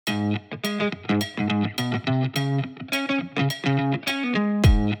Hey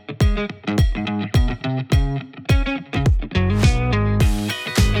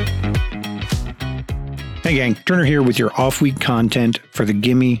gang, Turner here with your off-week content for the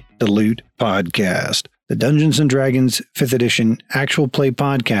Gimme the Loot podcast, the Dungeons & Dragons 5th edition actual play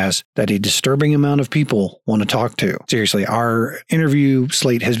podcast that a disturbing amount of people want to talk to. Seriously, our interview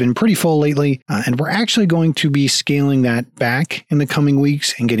slate has been pretty full lately, and we're actually going to be scaling that back in the coming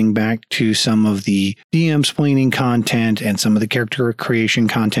weeks and getting back to some of the DM-splaining content and some of the character creation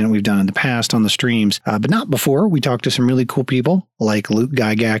content we've done in the past on the streams, but not before. We talked to some really cool people like Luke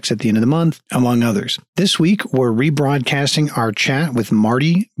Gygax at the end of the month, among others. This week, we're rebroadcasting our chat with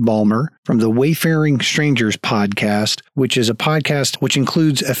Marty Balmer from the Wayfaring Strangers podcast, which is a podcast which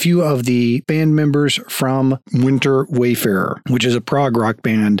includes a few of the band members from Winter Wayfarer, which is a prog rock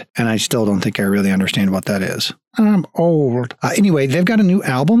band, and I still don't think I really understand what that is. I'm old. Anyway, they've got a new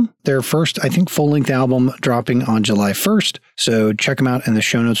album, their first, I think, full-length album dropping on July 1st. So check them out in the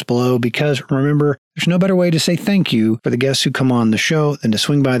show notes below, because remember, there's no better way to say thank you for the guests who come on the show than to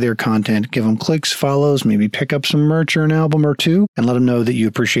swing by their content, give them clicks, follows, maybe pick up some merch or an album or two, and let them know that you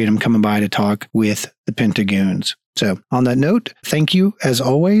appreciate them coming by to talk with the Pentagoons. So on that note, thank you as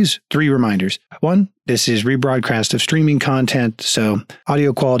always. 3 reminders. 1, this is rebroadcast of streaming content, so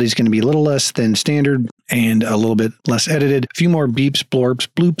audio quality is going to be a little less than standard and a little bit less edited. A few more beeps, blorps,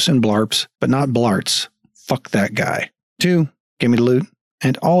 bloops, and blarps, but not blarts. Fuck that guy. 2, Gimme the Loot,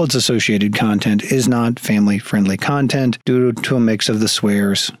 and all its associated content is not family-friendly content due to a mix of the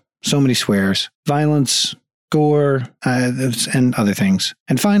swears, so many swears, violence, gore, and other things.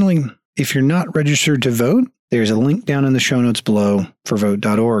 And finally, if you're not registered to vote, there's a link down in the show notes below for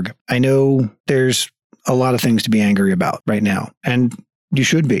vote.org. I know there's a lot of things to be angry about right now, and you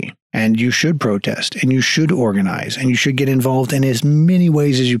should be, and you should protest, and you should organize, and you should get involved in as many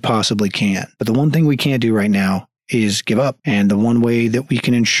ways as you possibly can. But the one thing we can't do right now is give up. And the one way that we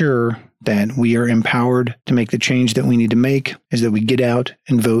can ensure that we are empowered to make the change that we need to make is that we get out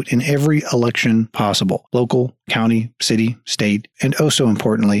and vote in every election possible. Local, county, city, state, and oh so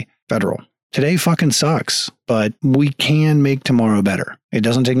importantly, federal. Today fucking sucks, but we can make tomorrow better. It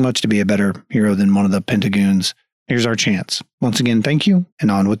doesn't take much to be a better hero than one of the Pentagoons. Here's our chance. Once again, thank you,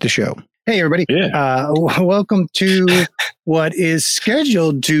 and on with the show. Hey, everybody. Yeah. Welcome to what is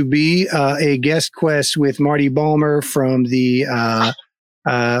scheduled to be a guest quest with Marty Balmer from the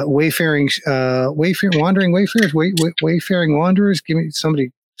Wayfaring Wanderers. Give me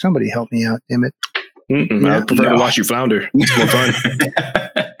somebody help me out, damn it. I prefer to watch you flounder. It's more fun.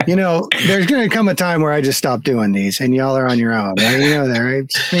 You know, there's going to come a time where I just stop doing these and y'all are on your own. Right? You know that,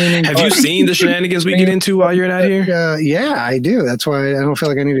 right? Have you seen the shenanigans we get into while you're not here? Yeah, I do. That's why I don't feel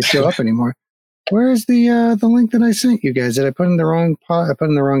like I need to show up anymore. Where is the link that I sent you guys? Did I put in the wrong I put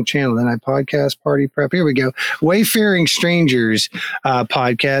in the wrong channel? Then I podcast party prep. Here we go. Wayfaring Strangers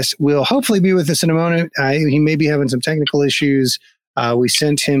podcast will hopefully be with us in a moment. He may be having some technical issues. We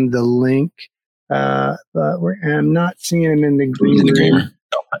sent him the link, but I'm not seeing him in the green room.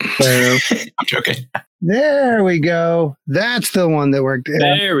 So, I'm joking. There we go. That's the one that worked.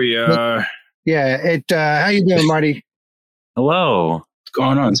 There we are. Yeah. How you doing, Marty? Hello. What's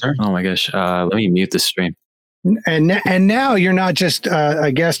going on, sir? Oh my gosh. Let me mute the stream. And now you're not just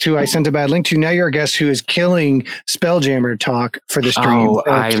a guest who I sent a bad link to. Now you're a guest who is killing Spelljammer talk for the stream. Oh,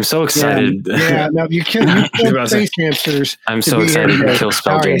 I am so excited. Yeah, no, you killed Space Hamsters. I'm so excited to kill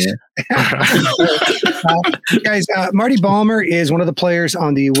Spelljammer. Guys, Marty Balmer is one of the players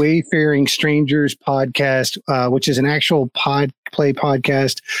on the Wayfaring Strangers podcast, which is an actual play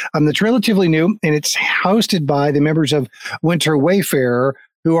podcast. That's relatively new, and it's hosted by the members of Winter Wayfarer,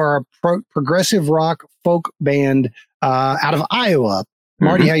 who are a progressive rock folk band out of Iowa.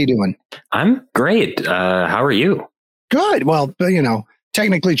 Marty, how you doing? I'm great. How are you? Good. Well,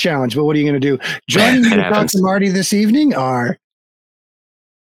 technically challenged, but what are you going to do? Joining me to talk to Marty this evening are...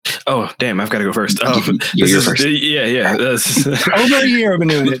 Oh, damn, I've got to go first. You're first. Yeah. Over a year I've been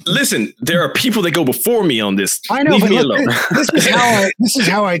doing it. Listen, there are people that go before me on this. I know, Leave but me alone. This is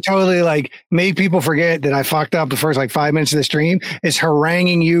how I totally made people forget that I fucked up the first 5 minutes of the stream, is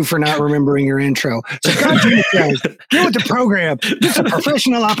haranguing you for not remembering your intro. So God damn it, guys, deal with the program. It's a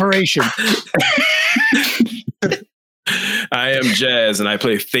professional operation. I am Jazz, and I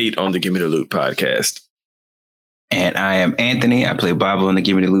play Fate on the Gimme the Loot podcast. And I am Anthony. I play Bobo on the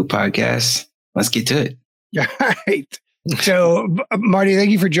Gimme the Loot podcast. Let's get to it. All right. So, Marty,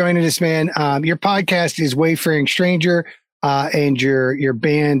 thank you for joining us, man. Your podcast is Wayfaring Stranger, and your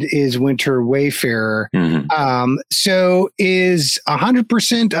band is Winter Wayfarer. Mm-hmm. So is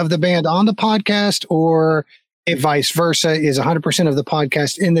 100% of the band on the podcast, or if vice versa, is 100% of the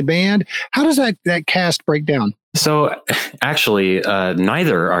podcast in the band? How does that cast break down? So actually,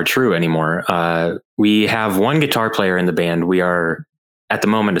 neither are true anymore. We have one guitar player in the band. We are at the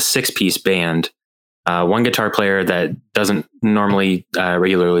moment a 6-piece band. One guitar player that doesn't normally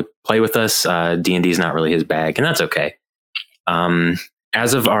regularly play with us. D&D is not really his bag, and that's okay.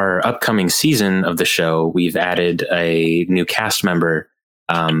 As of our upcoming season of the show, we've added a new cast member.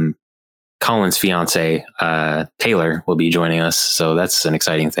 Colin's fiance, Taylor, will be joining us. So that's an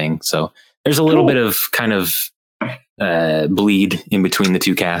exciting thing. So there's a little bit of kind of bleed in between the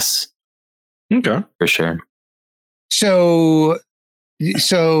two casts. Okay. For sure. So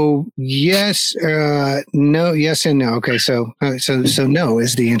yes, no, yes, and no. Okay. So no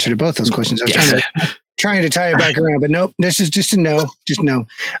is the answer to both those questions. I was trying to tie it back around, but nope, this is just a no, just no.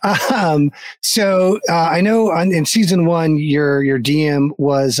 So I know in season 1, your DM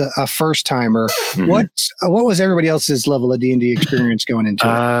was a first timer. Mm-hmm. What was everybody else's level of D&D experience going into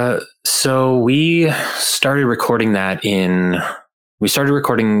it? So we started recording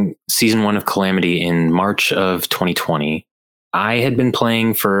season 1 of Calamity in March of 2020. I had been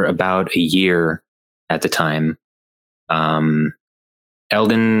playing for about a year at the time.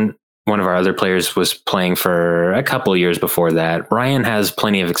 Eldon, one of our other players, was playing for a couple of years before that. Brian has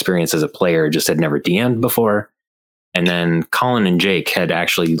plenty of experience as a player, just had never DM'd before. And then Colin and Jake had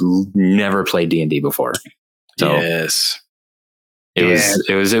actually never played D&D before. So yes,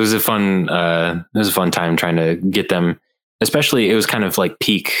 it was a fun time trying to get them. Especially, it was kind of like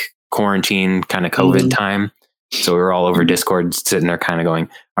peak quarantine kind of COVID time. So we were all over Discord sitting there kind of going,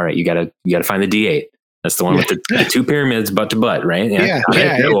 all right, you gotta find the D8. That's the one with the 2 pyramids butt to butt, right? Yeah.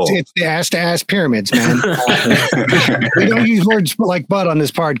 It's the ass to ass pyramids, man. We don't use words like butt on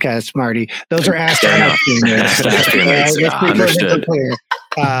this podcast, Marty. Those are ass to ass pyramids. Understood. Man,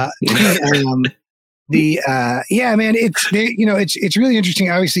 it's really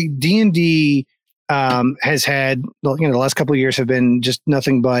interesting. Obviously, D&D has had, the last couple of years have been just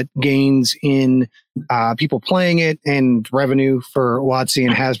nothing but gains in people playing it and revenue for WotC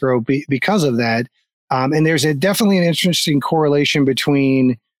and Hasbro because of that. And there's definitely an interesting correlation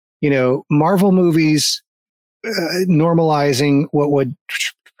between, Marvel movies normalizing what would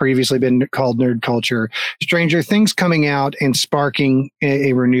previously been called nerd culture, Stranger Things coming out and sparking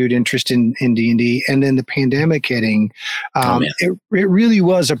a renewed interest in D&D, and then the pandemic hitting. It really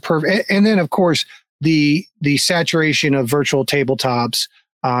was a perfect. And then, of course, the saturation of virtual tabletops.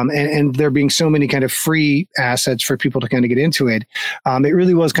 And there being so many kind of free assets for people to kind of get into it. It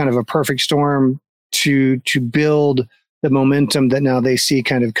really was kind of a perfect storm to build the momentum that now they see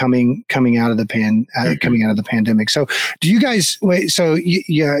kind of coming out of the pandemic. So do you guys so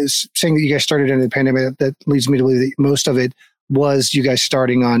you guys saying that you guys started in the pandemic, that leads me to believe that most of it was you guys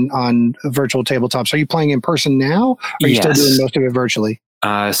starting on virtual tabletops. Are you playing in person now? Or are you still doing most of it virtually?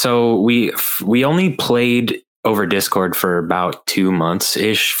 So we only played over Discord for about 2 months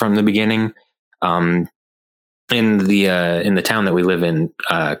ish from the beginning. In the town that we live in,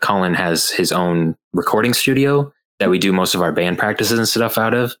 Colin has his own recording studio that we do most of our band practices and stuff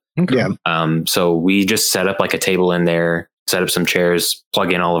out of. Okay. Yeah. So we just set up like a table in there, set up some chairs,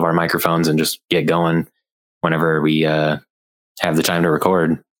 plug in all of our microphones, and just get going whenever we have the time to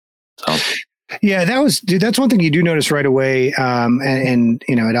record. So. Yeah, that's one thing you do notice right away. And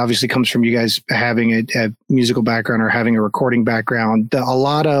it obviously comes from you guys having a musical background or having a recording background. A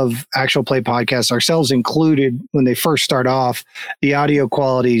lot of actual play podcasts, ourselves included, when they first start off, the audio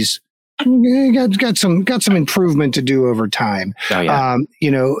qualities got some improvement to do over time. Oh, yeah.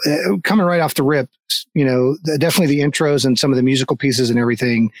 Coming right off the rip, definitely the intros and some of the musical pieces and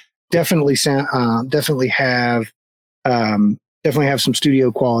everything definitely have some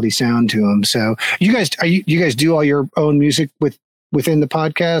studio quality sound to them. So you guys do all your own music within the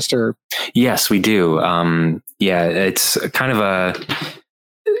podcast, or? Yes, we do. It's kind of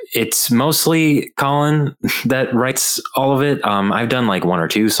it's mostly Colin that writes all of it. I've done like 1 or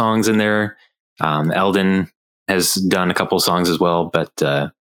 2 songs in there. Eldon has done a couple songs as well, but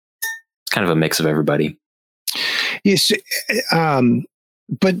it's kind of a mix of everybody. Yes.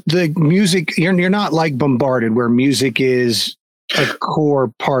 But the music, you're not like Bombarded, where music is a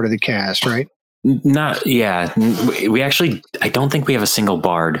core part of the cast, right? Not, yeah. We actually, I don't think we have a single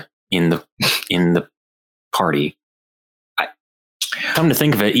bard in the party. Come to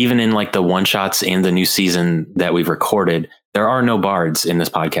think of it, even in like the one shots and the new season that we've recorded, there are no bards in this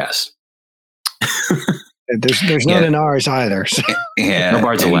podcast. There's none in ours either. So. Yeah, no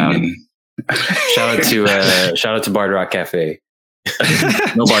bards allowed. Shout out to Bard Rock Cafe.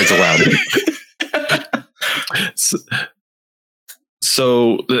 No bards allowed.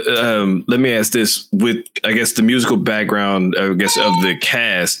 So let me ask this: with I guess the musical background, I guess of the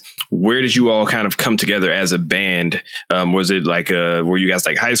cast, where did you all kind of come together as a band? Was it like were you guys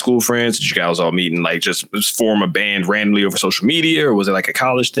like high school friends? Did you guys all meet and like just form a band randomly over social media, or was it like a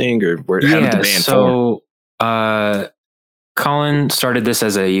college thing, or how did the band form? Colin started this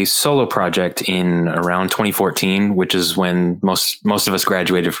as a solo project in around 2014, which is when most of us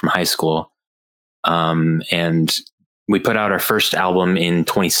graduated from high school. And we put out our first album in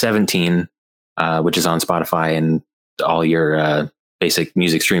 2017, which is on Spotify and all your basic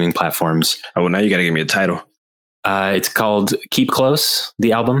music streaming platforms. Oh, well, now you got to give me a title. It's called Keep Close,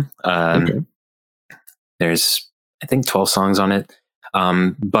 the album. Okay. There's, I think, 12 songs on it.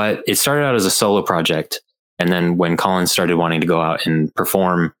 But it started out as a solo project. And then when Colin started wanting to go out and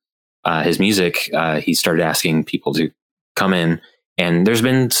perform his music, he started asking people to come in. And there's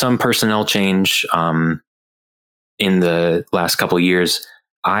been some personnel change in the last couple of years.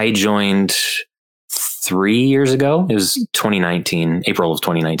 I joined 3 years ago. It was 2019, April of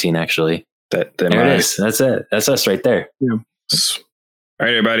 2019, actually. There it is. That's it. That's us right there. Yeah. All right,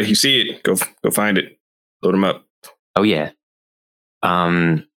 everybody, you see it? Go find it. Load them up. Oh yeah.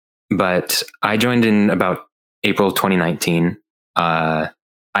 But I joined in about April 2019. I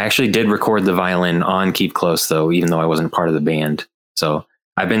actually did record the violin on Keep Close, though, even though I wasn't part of the band. So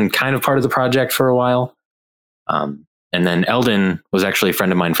I've been kind of part of the project for a while. And then Eldon was actually a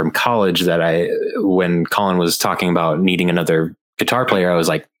friend of mine from college that when Colin was talking about needing another guitar player, I was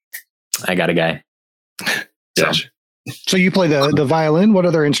like, I got a guy. So you play the violin. What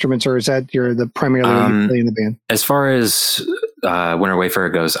other instruments, or is that primarily you play in the band? As far as Winter Wayfarer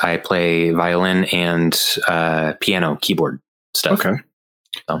goes, I play violin and piano, keyboard stuff. Okay.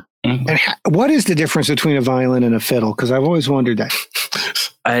 So. And what is the difference between a violin and a fiddle? Because I've always wondered that.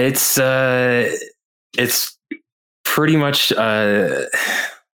 It's pretty much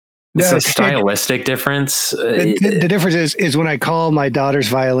it's a stylistic difference. The difference is when I call my daughter's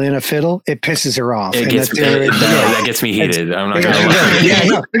violin a fiddle, it pisses her off. That gets me heated. I'm not gonna lie. Yeah,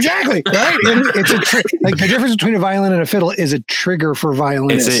 no, exactly. Right. And it's like the difference between a violin and a fiddle is a trigger for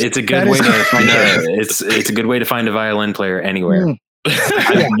violinists. It's a good way to find it's a good way to find a violin player anywhere.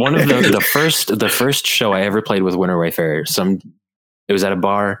 One of the first show I ever played with Winter Wayfarer. It was at a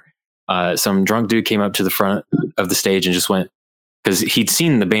bar. Some drunk dude came up to the front of the stage and just went, because he'd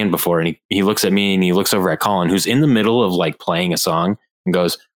seen the band before, and he looks at me and he looks over at Colin, who's in the middle of like playing a song, and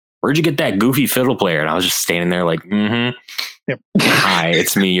goes, "Where'd you get that goofy fiddle player?" And I was just standing there like, Yep. "Hi,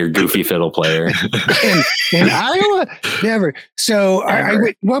 it's me, your goofy fiddle player." in Iowa, never. So,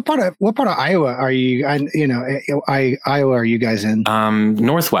 what part of Iowa are you? Iowa are you guys in?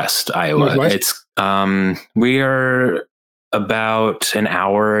 Northwest Iowa. Northwest? It's we are about an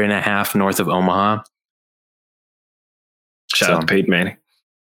hour and a half north of Omaha. Shout out to Peyton Manning.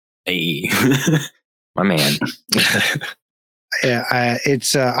 Hey, my man. Yeah,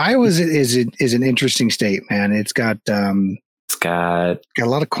 it's Iowa is an interesting state, man. It's got a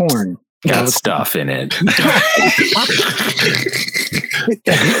lot of corn. Got stuff in it.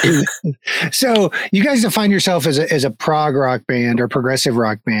 So you guys define yourself as a prog rock band or progressive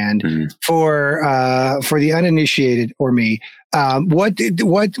rock band. For the uninitiated or me. What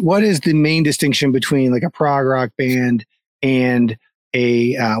is the main distinction between like a prog rock band and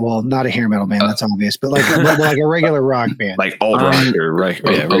not a hair metal band, that's obvious, but like a regular rock band, like alt rock or right,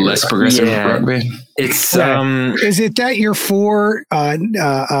 a less progressive rock band. It's is it that you're for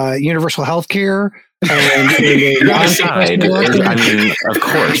universal health care? That aside, I mean, of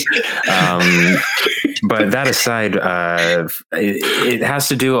course. But that aside, it has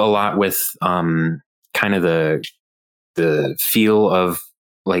to do a lot with kind of the feel of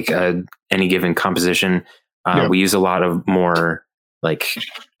like any given composition. We use a lot of more like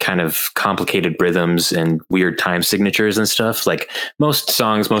kind of complicated rhythms and weird time signatures and stuff. Like most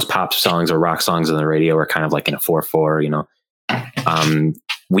pop songs or rock songs on the radio are kind of like in a 4/4, you know.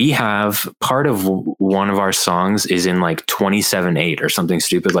 We have part of one of our songs is in like 27/8 or something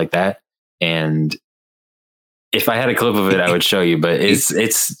stupid like that. And if I had a clip of it, I would show you, but it's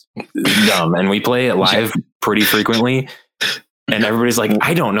dumb. And we play it live pretty frequently. And everybody's like,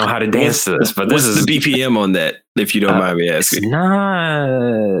 I don't know how to dance to this, but this is the BPM on that, if you don't mind me asking. It's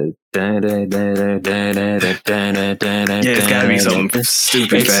not. It's gotta be something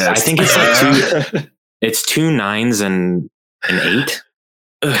stupid fast. I think it's like it's 2 9s and an 8.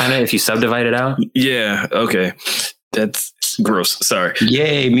 Kind of if you subdivide it out. Yeah. Okay. That's gross. Sorry.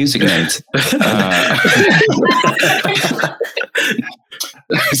 Yay, music nights.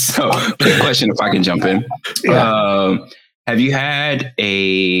 So, quick question, if I can jump in. Yeah. Have you had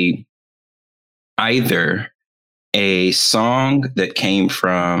either a song that came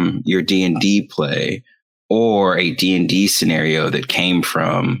from your D&D play or a D&D scenario that came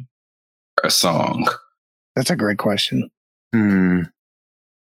from a song? That's a great question.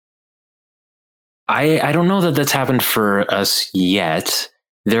 I don't know that that's happened for us yet.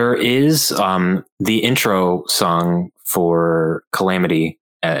 There is the intro song for Calamity.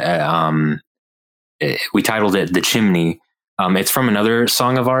 We titled it "The Chimney." It's from another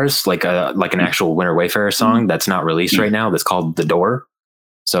song of ours, like an actual Winter Wayfarer song that's not released right now. That's called "The Door."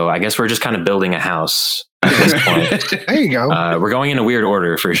 So I guess we're just kind of building a house at this point. There you go. We're going in a weird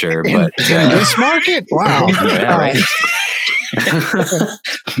order for sure, but in this market, wow. Yeah, right.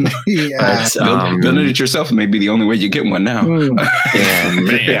 Yeah. Building it yourself may be the only way you get one now.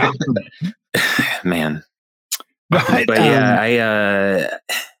 Yeah, man. But yeah,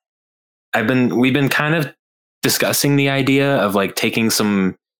 we've been kind of discussing the idea of like taking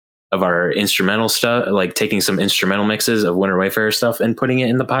some of our instrumental stuff, like taking some instrumental mixes of Winter Wayfarer stuff and putting it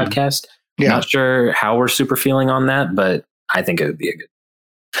in the podcast. Yeah. Not sure how we're super feeling on that, but I think it would be a good.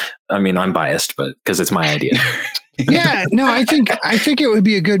 I mean, I'm biased, but because it's my idea. Yeah, no, I think it would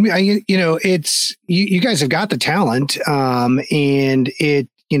be a good. It's you guys have got the talent, and it.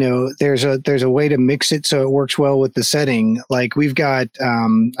 There's a way to mix it so it works well with the setting. Like we've got,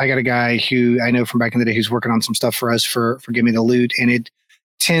 I got a guy who I know from back in the day who's working on some stuff for us for Give Me the Loot, and it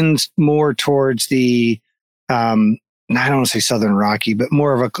tends more towards the, I don't want to say Southern Rocky, but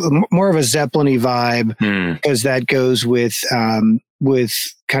more of a Zeppelin-y vibe because that goes with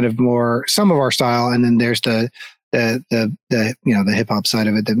kind of more some of our style, and then there's the hip hop side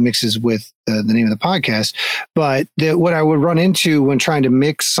of it that mixes with the name of the podcast. But what I would run into when trying to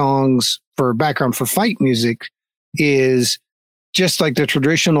mix songs for background for fight music is just like the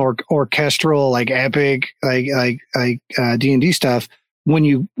traditional orchestral, like epic, like D&D stuff. When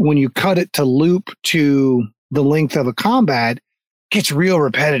you cut it to loop to the length of a combat, it gets real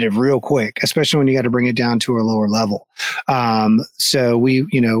repetitive real quick, especially when you got to bring it down to a lower level. So we,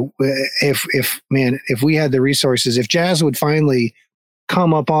 if we had the resources, if Jazz would finally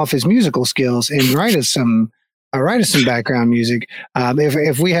come up off his musical skills and write us some background music,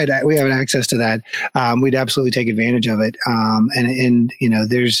 if we have access to that, we'd absolutely take advantage of it.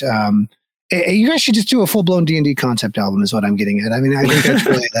 There's you guys should just do a full blown D&D concept album is what I'm getting at. I mean, I think that's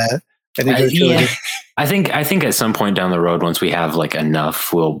really that. I think that's really good. I think at some point down the road, once we have like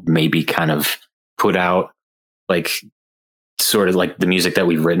enough, we'll maybe kind of put out like sort of like the music that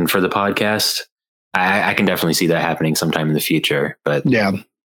we've written for the podcast. I can definitely see that happening sometime in the future, but yeah.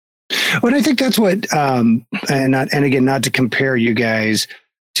 Well, I think that's what, and again, not to compare you guys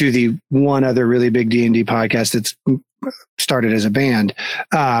to the one other really big D&D podcast that's started as a band,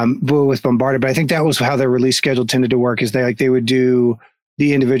 but with Bombarded. But I think that was how their release schedule tended to work. Is they would do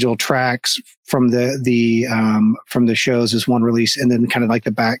the individual tracks from the shows as one release, and then kind of like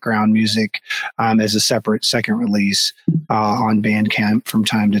the background music as a separate second release on Bandcamp from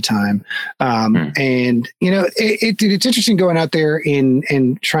time to time. And it's interesting going out there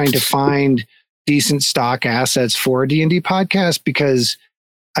and trying to find decent stock assets for a D&D podcast, because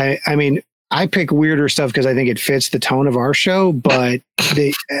I mean, I pick weirder stuff because I think it fits the tone of our show, but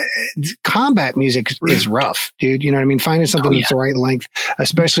the combat music is rough, dude. You know what I mean? Finding something that's the right length,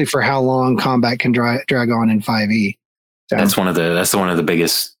 especially for how long combat can drag on in 5e. So. That's one of the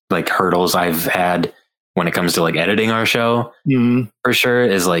biggest like hurdles I've had when it comes to like editing our show, for sure,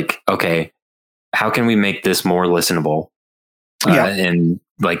 is like, okay, how can we make this more listenable? And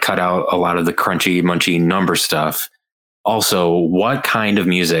like cut out a lot of the crunchy, munchy number stuff. Also, what kind of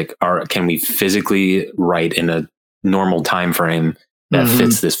music can we physically write in a normal time frame that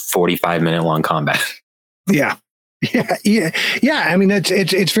fits this 45-minute long combat? Yeah. I mean,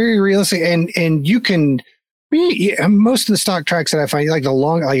 it's very realistic, and you can. Most of the stock tracks that I find, like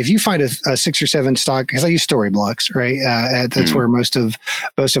if you find a 6 or 7 stock, because I use Storyblocks, right? That's where most of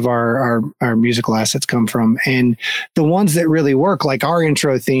our musical assets come from, and the ones that really work, like our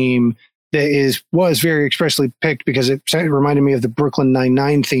intro theme. That was very expressly picked because it reminded me of the Brooklyn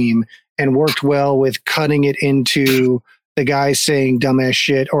Nine-Nine theme and worked well with cutting it into the guys saying dumbass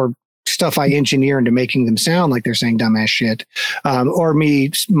shit or stuff I engineer into making them sound like they're saying dumbass shit, or me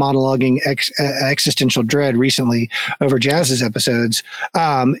monologuing existential dread recently over Jazz's episodes,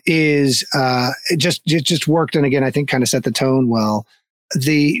 it just worked, and again I think kind of set the tone well.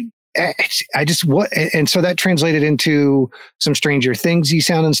 And so that translated into some Stranger Things-y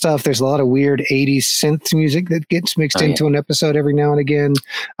sound and stuff. There's a lot of weird 80s synth music that gets mixed into an episode every now and again,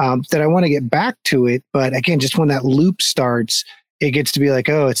 that I want to get back to it. But again, just when that loop starts, it gets to be like,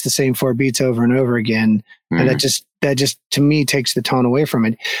 oh, it's the same 4 beats over and over again. And that just to me takes the tone away from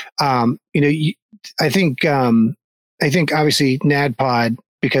it. I think I think obviously NADPOD,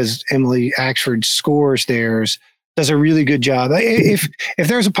 because Emily Axford scores theirs, does a really good job. If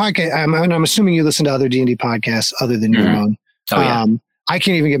there's a podcast, I'm assuming you listen to other D&D podcasts other than your own. Oh, yeah. I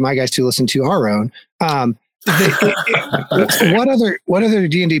can't even get my guys to listen to our own. What other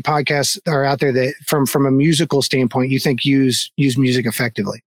D&D podcasts are out there that from a musical standpoint you think use music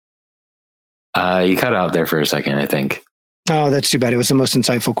effectively? You cut out there for a second, I think. Oh, that's too bad. It was the most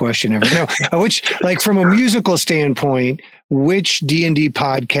insightful question ever. No, which, like, from a musical standpoint, which D&D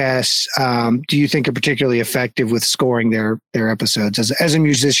podcasts do you think are particularly effective with scoring their episodes? As a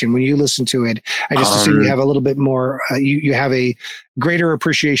musician, when you listen to it, I just assume you have a little bit more. You have a greater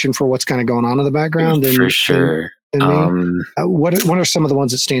appreciation for what's kind of going on in the background. For sure. Than me. What are some of the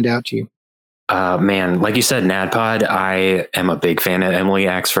ones that stand out to you? Man, like you said, NADPOD, I am a big fan of Emily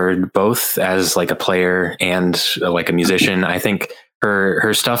Axford, both as like a player and like a musician. I think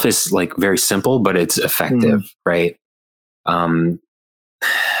her stuff is like very simple, but it's effective, right?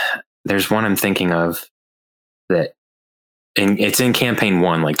 There's one I'm thinking of that it's in campaign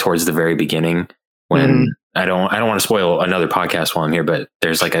 1, like towards the very beginning when I don't want to spoil another podcast while I'm here, but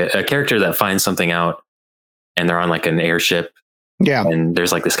there's like a character that finds something out and they're on like an airship. Yeah. And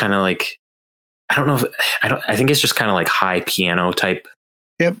there's like this kind of like, I think it's just kind of like high piano type.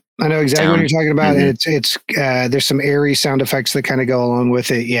 Yep. I know exactly what you're talking about. And it's there's some airy sound effects that kind of go along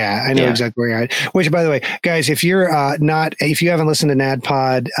with it. Yeah, I know exactly where you're at. Which, by the way, guys, if you're if you haven't listened to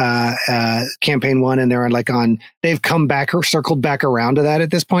NADPOD campaign 1 and they're they've come back or circled back around to that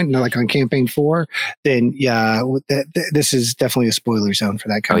at this point and they're like on campaign 4, then this is definitely a spoiler zone for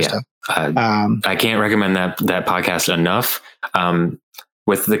that kind of stuff. I can't recommend that podcast enough.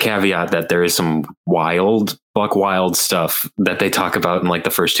 With the caveat that there is some wild stuff that they talk about in like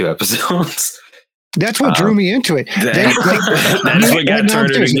the first 2 episodes. That's what drew me into it. That's what got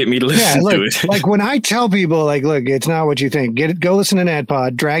Turner to get me to listen to it. Like when I tell people, like, look, it's not what you think. Go listen to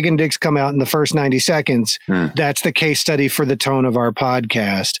NADPOD. Dragon Dicks come out in the first 90 seconds. That's the case study for the tone of our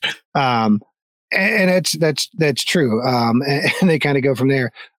podcast. And that's true. And they kind of go from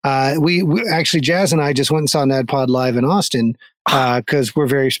there. We actually, Jazz and I just went and saw NADPOD live in Austin because we're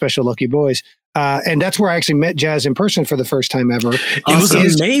very special lucky boys. And that's where I actually met Jazz in person for the first time ever. It was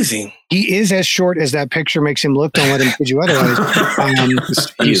amazing. He is as short as that picture makes him look. Don't let him kid you otherwise.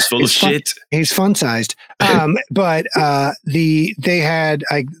 He's full of shit. He's fun sized. But they had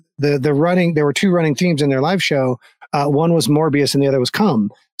the running. There were 2 running themes in their live show. One was Morbius and the other was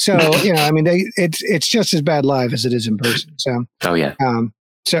Cum. So I mean, it's just as bad live as it is in person. So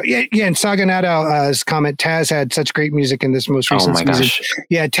and Saga Nadal's comment, Taz had such great music in this most recent season. Gosh.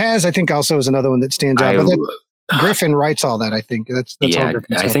 Yeah, Taz, I think also is another one that stands out. But Griffin writes all that. I think that's all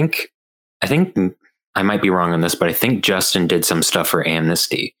Griffin. I think I might be wrong on this, but I think Justin did some stuff for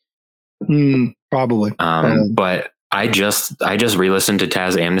Amnesty. Probably. But I just re-listened to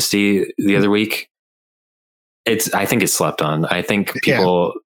Taz Amnesty the other week. I think it's slept on. I think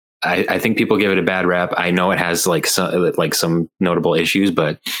people. I think people give it a bad rap. I know it has like some notable issues,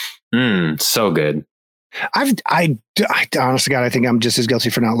 but so good. I honestly, God, I think I'm just as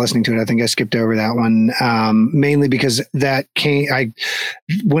guilty for not listening to it. I think I skipped over that one mainly because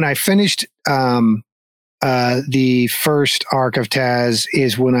when I finished the first arc of Taz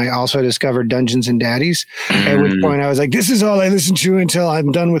is when I also discovered Dungeons and Daddies. At which point I was like, this is all I listen to until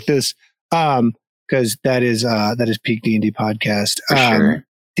I'm done with this. Because that is peak D&D podcast. For sure.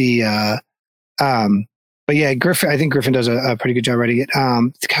 But yeah, Griffin. I think Griffin does a pretty good job writing it.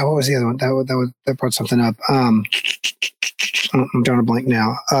 God, what was the other one? That brought something up. I'm drawing a blank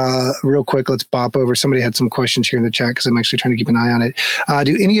now. Real quick, let's bop over. Somebody had some questions here in the chat because I'm actually trying to keep an eye on it.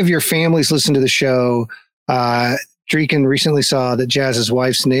 Do any of your families listen to the show? Dreeken recently saw that Jazz's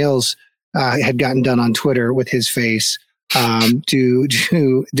wife's nails had gotten done on Twitter with his face. Do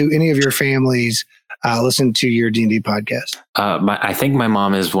any of your families listen to your D&D podcast? I think my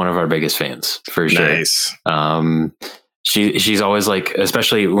mom is one of our biggest fans for sure. Nice. She's always like,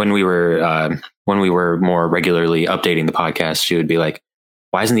 especially when we were more regularly updating the podcast, she would be like,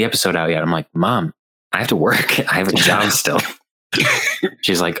 "Why isn't the episode out yet?" I'm like, "Mom, I have to work. I have a job still."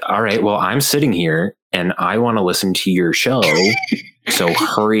 She's like, "All right, well, I'm sitting here and I want to listen to your show, so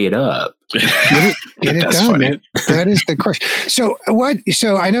hurry it up." Get it done, man. That is the crush. So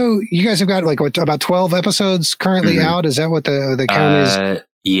I know you guys have got like about 12 episodes currently out. Is that what the count is?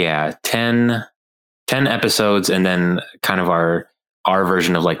 Yeah, 10 episodes, and then kind of our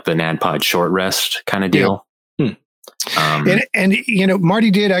version of like the NADPOD short rest kind of deal. And you know,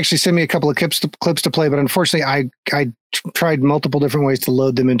 Marty did actually send me a couple of clips to play, but unfortunately, I tried multiple different ways to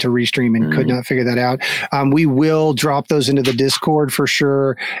load them into Restream and could not figure that out. We will drop those into the Discord for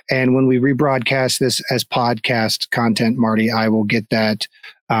sure, and when we rebroadcast this as podcast content, Marty, I will get that.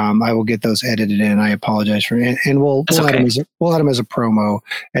 I will get those edited in. I apologize for it. And we'll add them as a promo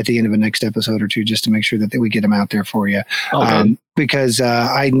at the end of the next episode or two, just to make sure that we get them out there for you. Because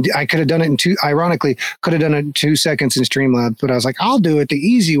I could have done it ironically, could have done it in 2 seconds in Streamlabs, but I was like, I'll do it the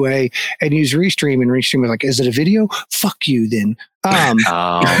easy way and use Restream. And Restream was like, is it a video? Fuck you then.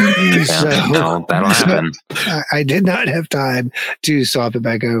 No, that'll happen. I did not have time to swap it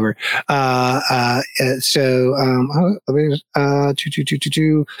back over.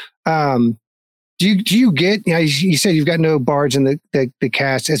 Do you get? You said you've got no bards in the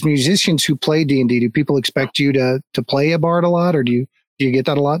cast. As musicians who play D&D, do people expect you to play a bard a lot, or do you get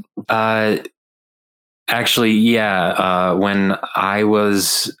that a lot? Actually, yeah. When I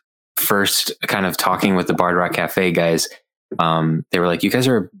was first kind of talking with the Bard Rock Cafe guys, they were like, "You guys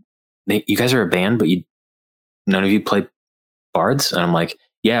are a band, but none of you play bards." And I'm like,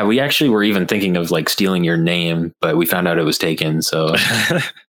 "Yeah, we actually were even thinking of like stealing your name, but we found out it was taken." So,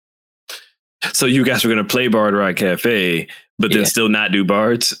 so you guys were going to play Bard Rock Cafe, but then still not do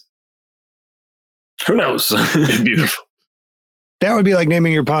bards? Who knows? Beautiful. That would be like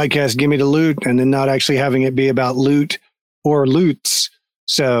naming your podcast "Gimme the Loot" and then not actually having it be about loot or loots.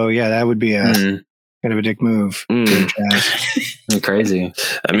 So yeah, that would be a kind of a dick move. Crazy.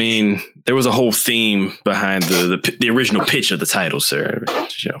 I mean, there was a whole theme behind the original pitch of the title, sir.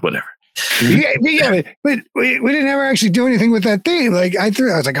 You know, whatever. But we didn't ever actually do anything with that theme. Like I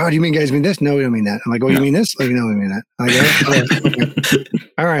was like, "Oh, do you mean guys mean this?" No, we don't mean that. I'm like, "Oh, you mean this?" Like, no, we mean that. Like, okay.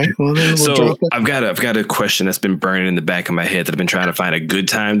 All right. Well, then we'll so I've got a question that's been burning in the back of my head that I've been trying to find a good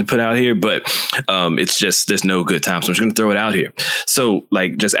time to put out here, but it's just there's no good time, so I'm just going to throw it out here. So,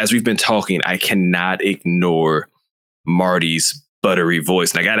 like, just as we've been talking, I cannot ignore Marty's buttery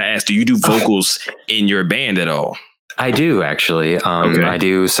voice, and I got to ask: do you do vocals in your band at all? I do actually. I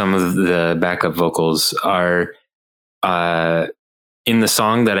do. Some of the backup vocals are in the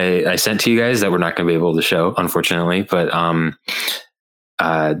song that I sent to you guys that we're not going to be able to show, unfortunately. But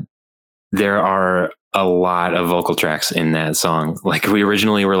there are a lot of vocal tracks in that song. Like we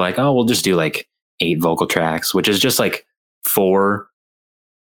originally were like, "Oh, we'll just do like 8 vocal tracks," which is just like 4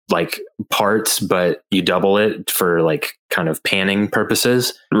 like parts, but you double it for like kind of panning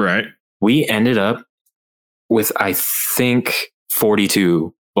purposes. Right. We ended up with, I think,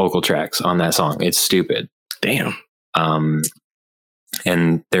 42 vocal tracks on that song. It's stupid. Damn.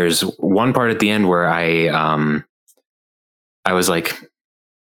 And there's one part at the end where I was like,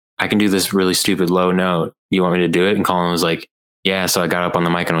 I can do this really stupid low note. You want me to do it? And Colin was like, yeah. So I got up on the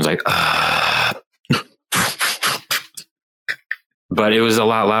mic and I was like, but it was a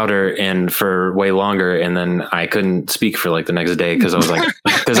lot louder and for way longer. And then I couldn't speak for like the next day because I was like,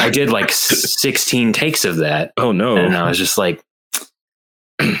 because I did like 16 takes of that. Oh no! And I was just like,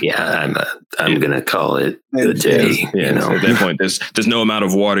 yeah, I'm gonna call it a day. Yeah, you know, at that point, there's no amount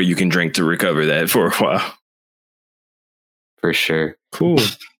of water you can drink to recover that for a while. For sure. Cool.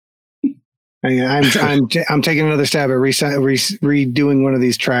 I'm taking another stab at redoing one of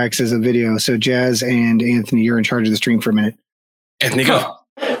these tracks as a video. So Jazz and Anthony, you're in charge of the stream for a minute. Anthony, go.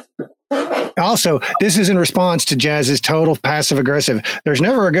 Also, this is in response to Jazz's total passive aggressive. There's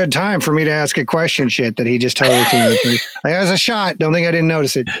never a good time for me to ask a question shit that he just totally threw. Like, that was a shot. Don't think I didn't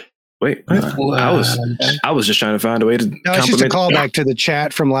notice it. Wait, I was just trying to find a way to. No, it's just a callback to the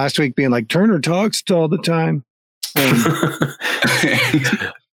chat from last week being like, Turner talks all the time.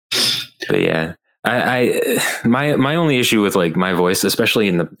 But yeah, my only issue with like my voice, especially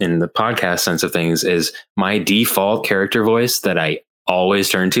in the podcast sense of things, is my default character voice that I always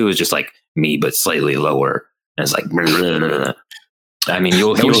turn to is just like me, but slightly lower. And it's like, I mean,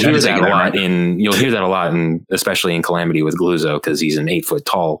 you'll hear that a lot a lot in, especially in Calamity with Gluzo, because he's an 8 foot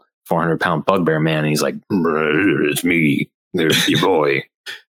tall, 400-pound bugbear man. And he's like, it's me, there's your boy.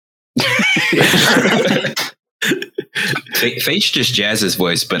 Fate's just Jazz's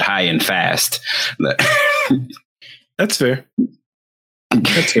voice, but high and fast. That's fair.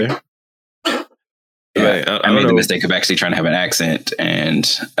 That's fair. Yeah, I made the mistake of actually trying to have an accent, and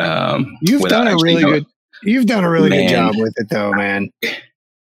you've done a really good job with it, though, man.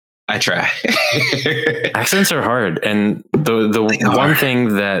 I try. Accents are hard, and the one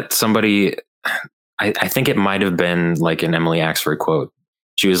thing that somebody, I think it might have been like an Emily Axford quote.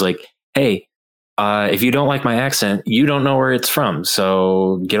 She was like, "Hey, if you don't like my accent, you don't know where it's from,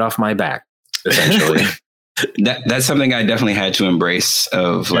 so get off my back." Essentially, that's something I definitely had to embrace.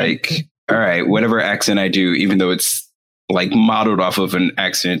 Of like, all right, whatever accent I do, even though it's like modeled off of an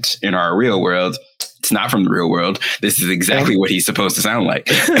accent in our real world. It's not from the real world. This is exactly what he's supposed to sound like.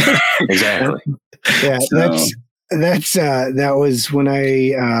 Exactly. Yeah, that was when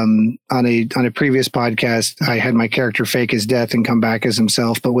I on a previous podcast I had my character fake his death and come back as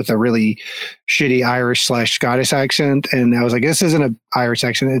himself, but with a really shitty Irish/Scottish accent. And I was like, this isn't an Irish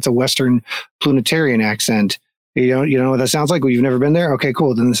accent; it's a Western Plunitarian accent. You know what that sounds like? Well, you've never been there. Okay,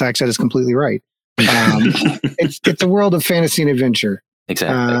 cool. Then this accent is completely right. It's a world of fantasy and adventure.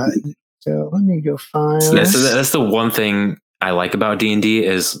 Exactly. So let me go find. That's the one thing I like about D&D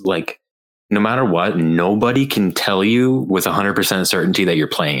is like, no matter what, nobody can tell you with 100% certainty that you're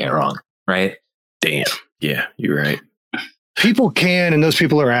playing it wrong, right? Damn. Yeah, you're right. People can, and those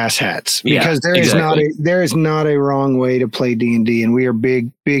people are asshats because exactly. there is not a wrong way to play D&D, and we are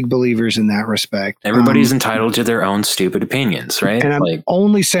big believers in that respect. Everybody's entitled to their own stupid opinions, right? And I'm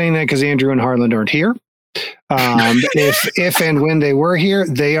only saying that because Andrew and Harland aren't here. If and when they were here,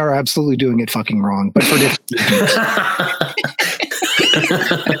 they are absolutely doing it fucking wrong, but for different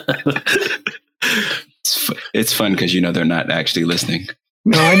It's fun because they're not actually listening.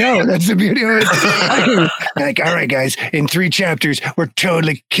 No, I know. That's the beauty of it. Like, all right, guys, in 3 chapters, we're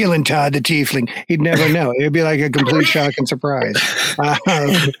totally killing Todd the Tiefling. He'd never know. It'd be like a complete shock and surprise.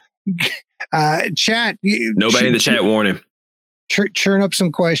 Chat. Nobody in the chat warned him. Churn up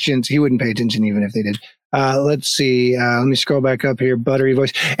some questions. He wouldn't pay attention even if they did. Let's see. Let me scroll back up here. Buttery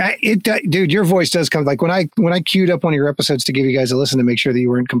voice. Dude, your voice does come. Like when I queued up one of your episodes to give you guys a listen to make sure that you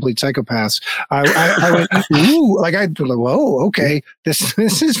weren't complete psychopaths. I went, ooh, like whoa, okay.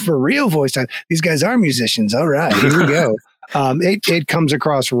 This is for real voice time. These guys are musicians. All right, here we go. It comes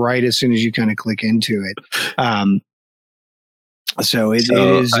across right as soon as you kind of click into it. So it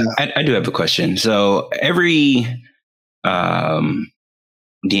is. I do have a question. So every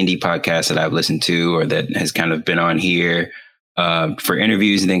D&D podcast that I've listened to or that has kind of been on here for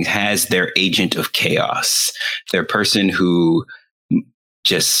interviews and things has their agent of chaos, their person who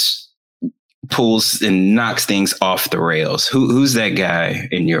just pulls and knocks things off the rails. Who's that guy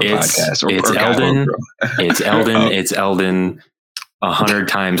in your podcast? It's Eldon. It's Eldon. It's Eldon. 100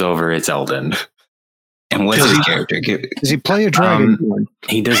 times over, it's Eldon. And what's his character? Does he play a dragon?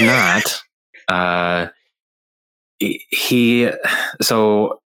 He does not.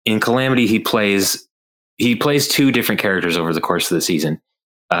 So in Calamity he plays 2 different characters over the course of the season.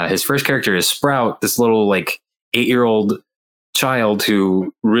 His first character is Sprout, this little like 8-year-old child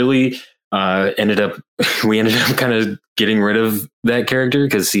who really we ended up kind of getting rid of that character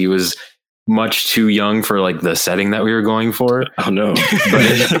because he was much too young for like the setting that we were going for. Oh no.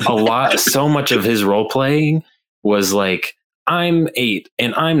 But so much of his role playing was like, I'm 8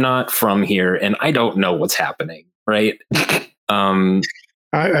 and I'm not from here and I don't know what's happening. Right. I'm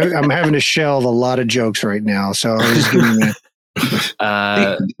having to shelve a lot of jokes right now. So I was giving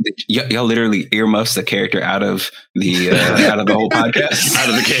that. Y'all literally earmuffs the character out of the whole podcast, out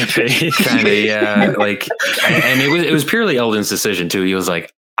of the campaign. Kind of, yeah. Like, and it was purely Eldon's decision too. He was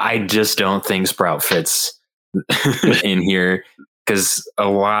like, I just don't think Sprout fits in here because a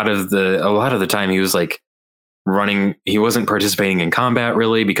lot of the time he was like running. He wasn't participating in combat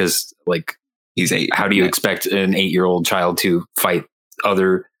really because like. He's 8. How do you expect an 8-year-old child to fight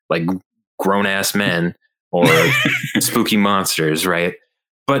other like grown ass men or spooky monsters, right?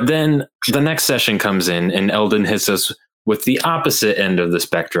 But then the next session comes in and Eldon hits us with the opposite end of the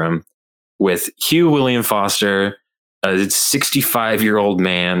spectrum with Hugh William Foster, a 65-year-old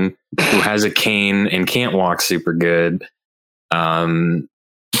man who has a cane and can't walk super good. And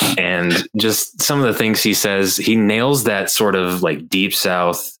just some of the things he says, he nails that sort of like deep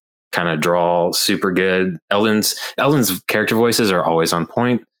South kind of drawl super good. Eldon's character voices are always on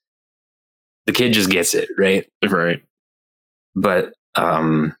point. The kid just gets it, right? Right. But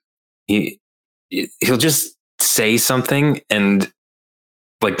he'll just say something and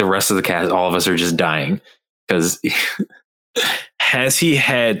like the rest of the cast, all of us are just dying because has he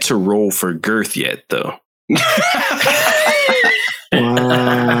had to roll for girth yet though?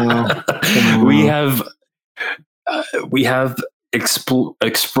 Wow. We have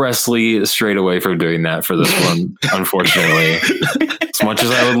expressly strayed away from doing that for this one, unfortunately. As much as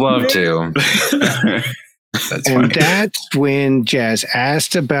I would love to. That's when Jazz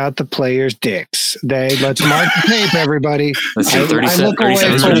asked about the players' dicks. Let's mark the tape, everybody. Let's see, I look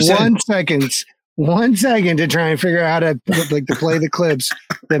away for 1 second to try and figure out how to play the clips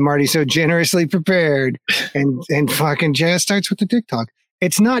that Marty so generously prepared, and fucking Jazz starts with the dick talk.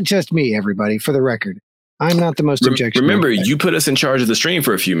 It's not just me, everybody, for the record. I'm not the most objectionable. Remember, you put us in charge of the stream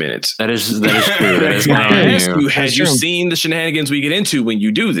for a few minutes. That is true. That is I asked you, had That's you true. seen the shenanigans we get into when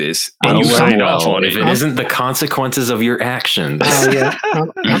you do this? And Oh, you signed off on if it. it isn't the consequences of your actions. Oh yeah,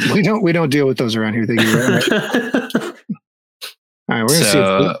 we don't deal with those around here. Thank you very much. All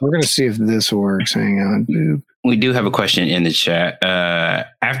right, we're gonna see if this works. Hang on. Boop. We do have a question in the chat.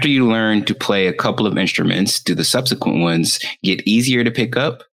 After you learn to play a couple of instruments, do the subsequent ones get easier to pick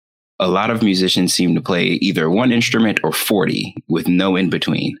up? A lot of musicians seem to play either one instrument or 40 with no in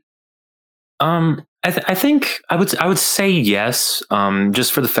between. I think I would say yes.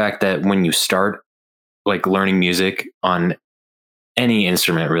 Just for the fact that when you start like learning music on any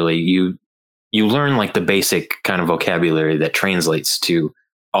instrument, really, you learn like the basic kind of vocabulary that translates to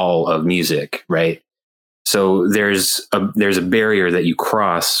all of music, right? So there's a barrier that you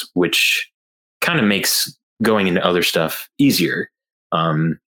cross, which kind of makes going into other stuff easier.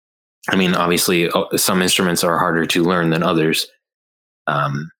 I mean, obviously, some instruments are harder to learn than others.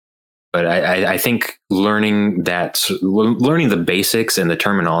 But I think learning the basics and the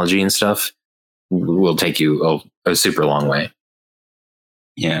terminology and stuff will take you a super long way.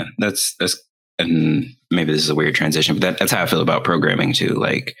 Yeah, that's and maybe this is a weird transition, but that's how I feel about programming too.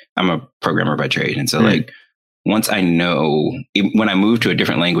 Like, I'm a programmer by trade, and so like once I know, when I move to a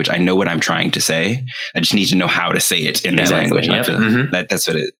different language, I know what I'm trying to say. I just need to know how to say it in that language. Yep. I feel that's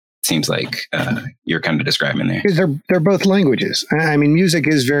what it seems like you're kind of describing there. Because they're both languages. I mean, music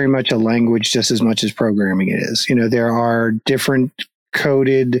is very much a language just as much as programming is. You know, there are different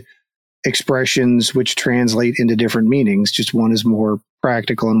coded expressions which translate into different meanings. Just one is more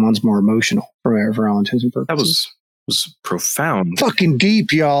practical and one's more emotional for all intents and purposes. That was profound. Fucking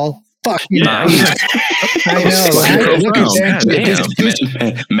deep, y'all. Fucking Yeah. deep. I know. Look at that.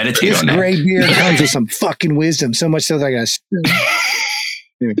 Damn. Meditate This on that. gray beard comes with some fucking wisdom. So much so that I got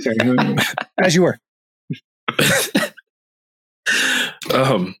Anyway, sorry. As you were.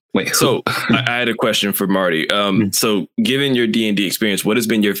 Wait, so I had a question for Marty. So given your D&D experience, what has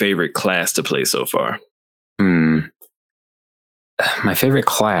been your favorite class to play so far? My favorite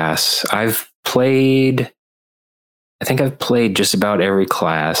class, I think I've played just about every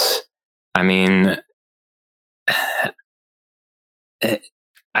class. I mean,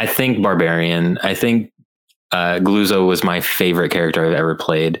 I think Barbarian. I think Gluzo was my favorite character I've ever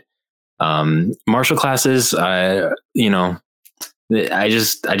played. Martial classes, I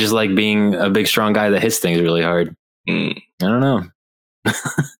just like being a big, strong guy that hits things really hard. I don't know.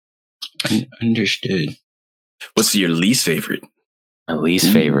 Understood. What's your least favorite? My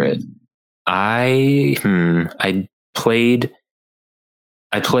least favorite. I played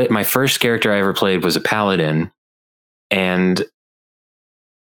my first character I ever played was a paladin, and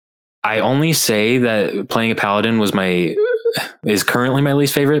I only say that playing a paladin is currently my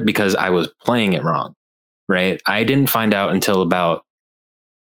least favorite because I was playing it wrong. Right? I didn't find out until about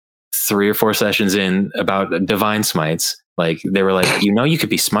 3 or 4 sessions in about divine smites. Like, they were like, you could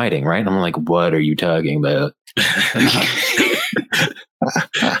be smiting, right? And I'm like, what are you talking about?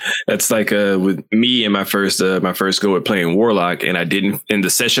 That's like with me and my first go at playing Warlock, and I didn't in the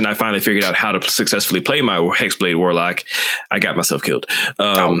session. I finally figured out how to successfully play my Hexblade Warlock. I got myself killed.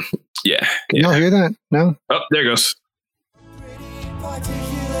 Yeah. Can y'all hear that? No? Oh, there it goes.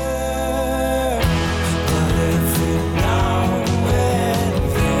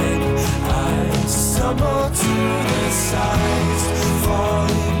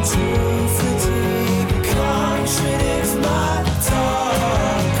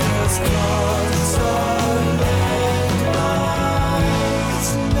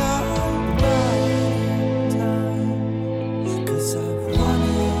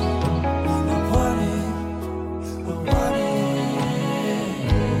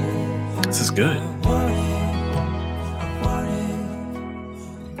 This is good.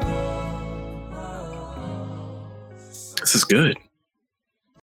 This is good.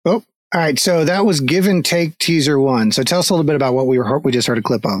 Oh, all right. So that was Give and Take teaser 1. So tell us a little bit about what we just heard a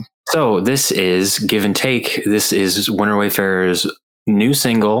clip of. So this is Give and Take. This is Winter Wayfarer's new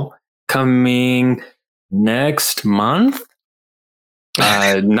single coming next month.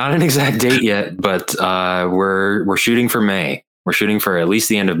 Not an exact date yet, but we're shooting for May. We're shooting for at least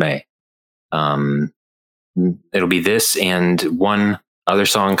the end of May. It'll be this and one other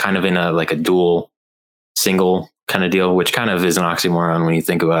song kind of in a dual single kind of deal, which kind of is an oxymoron when you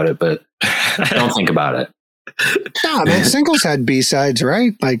think about it, but don't think about it. Nah, man, singles had B-sides,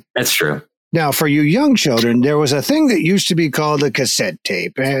 right? Like, That's true. Now, for you young children, there was a thing that used to be called a cassette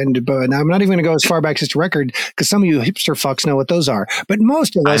tape. But I'm not even going to go as far back as to record because some of you hipster fucks know what those are. But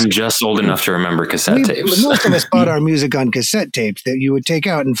most of us... I'm just old enough to remember cassette tapes. Most of us bought our music on cassette tapes that you would take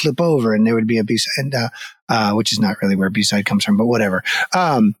out and flip over, and there would be a B-side, which is not really where B-side comes from, but whatever.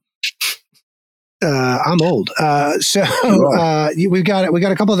 I'm old. We've got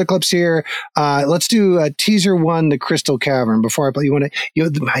a couple of the clips here. Let's do teaser 1, the Crystal Cavern. Before I play,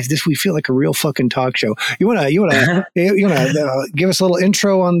 we feel like a real fucking talk show. You want to give us a little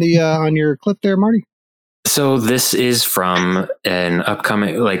intro on the on your clip there, Marty? So this is from an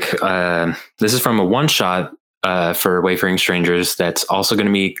upcoming, this is from a one shot for Wayfaring Strangers that's also going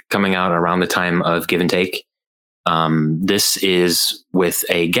to be coming out around the time of Give and Take. This is with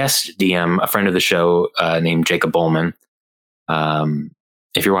a guest DM, a friend of the show, named Jacob Bowman.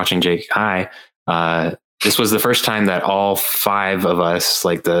 If you're watching, Jake, hi. This was the first time that all 5 of us,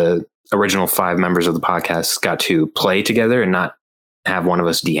 like the original 5 members of the podcast, got to play together and not have one of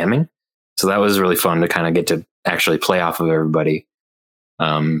us DMing. So that was really fun to kind of get to actually play off of everybody.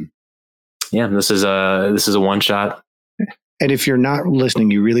 This is a one shot. And if you're not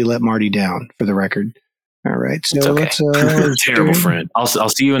listening, you really let Marty down, for the record. All right, so okay. let's terrible friend. I'll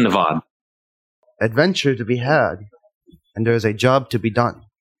see you in the VOD. Adventure to be had, and there is a job to be done.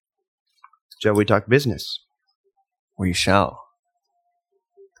 Shall we talk business? We shall.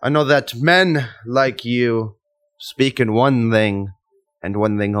 I know that men like you speak in one thing, and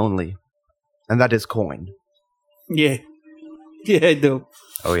one thing only, and that is coin. Yeah, I do.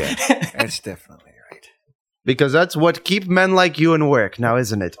 Oh yeah, That's definitely right. because that's what keep men like you in work, now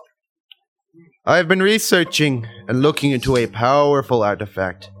isn't it? I've been researching and looking into a powerful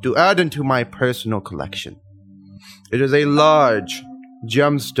artifact to add into my personal collection. It is a large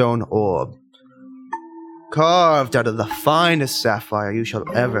gemstone orb, carved out of the finest sapphire you shall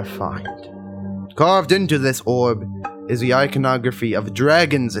ever find. Carved into this orb is the iconography of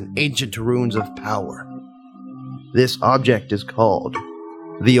dragons and ancient runes of power. This object is called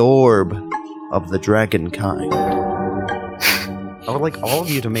the Orb of the Dragonkind. I would like all of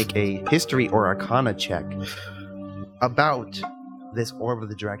you to make a history or arcana check about this Orb of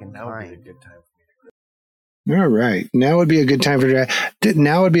the Dragonkind. That would be a good time. All right. Now would be a good time for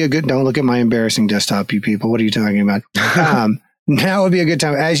now would be a good. Don't look at my embarrassing desktop, you people. What are you talking about? Now would be a good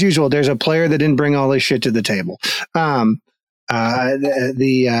time. As usual, there's a player that didn't bring all this shit to the table. So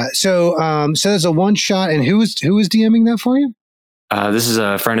there's a one shot, and who was DMing that for you? This is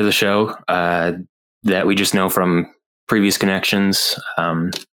a friend of the show that we just know from previous connections.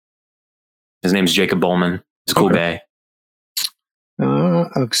 His name's Jacob Bowman. He's a cool guy.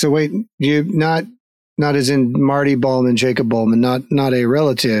 So wait, you not as in Marty Bowman, Jacob Bowman, not a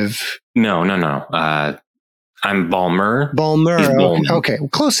relative. No. I'm Balmer. Okay. Well,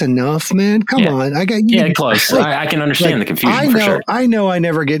 close enough, man. Come on. I got you. Yeah, close. I can understand the confusion for sure. I know I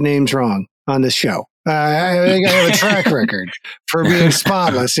never get names wrong on this show. I think I have a track record for being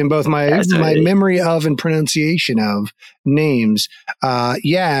spotless in both my memory of and pronunciation of names.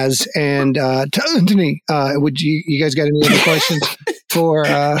 Yaz and Anthony. Would you guys got any other questions for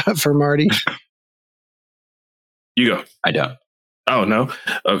Marty? You go. I don't. Oh, no?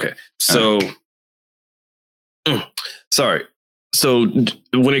 Okay. So, sorry. So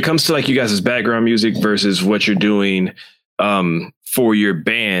when it comes to like you guys' background music versus what you're doing for your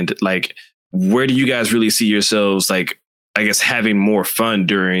band, like where do you guys really see yourselves, like, I guess, having more fun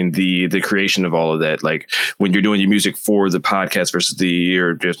during the creation of all of that? Like when you're doing your music for the podcast versus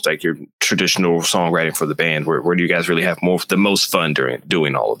or just like your traditional songwriting for the band, where do you guys really have the most fun during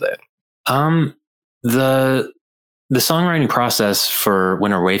doing all of that? The songwriting process for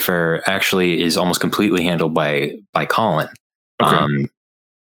Winter Wayfarer actually is almost completely handled by Colin. Okay.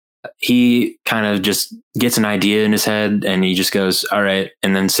 He kind of just gets an idea in his head and he just goes, all right,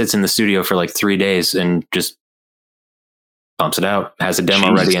 and then sits in the studio for like 3 days and just bumps it out, has a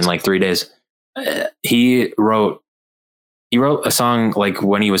demo ready in like 3 days. He wrote a song like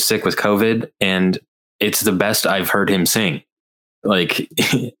when he was sick with COVID, and it's the best I've heard him sing. Like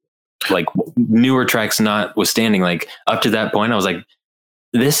like newer tracks notwithstanding, like up to that point, I was like,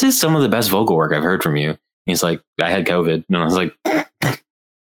 this is some of the best vocal work I've heard from you. He's like, I had COVID. And I was like,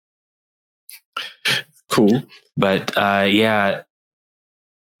 cool. But the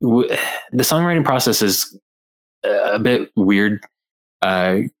songwriting process is a bit weird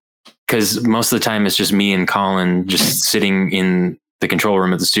because most of the time it's just me and Colin just sitting in the control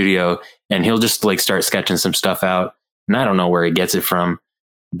room at the studio, and he'll just like start sketching some stuff out. And I don't know where he gets it from,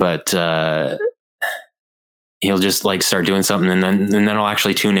 but he'll just like start doing something, and then I'll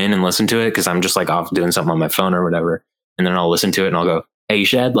actually tune in and listen to it because I'm just like off doing something on my phone or whatever. And then I'll listen to it and I'll go, hey, you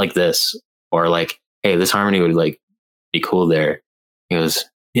should add like this. or like, hey, this harmony would like be cool there. He goes,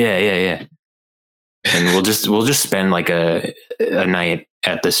 yeah. And we'll just spend like a night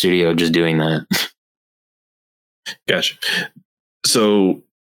at the studio just doing that. Gotcha. So,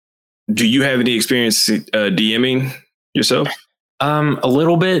 do you have any experience DMing yourself? A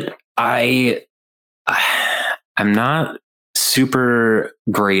little bit. I'm not super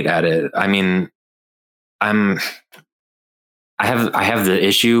great at it. I mean, I have the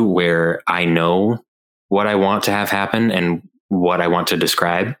issue where I know what I want to have happen and what I want to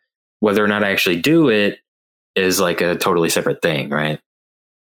describe. Whether or not I actually do it is like a totally separate thing, right?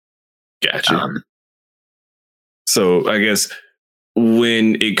 Gotcha. So I guess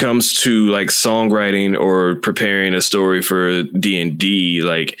when it comes to like songwriting or preparing a story for D&D,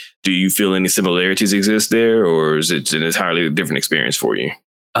 like, do you feel any similarities exist there, or is it an entirely different experience for you?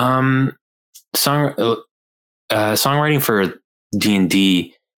 Songwriting for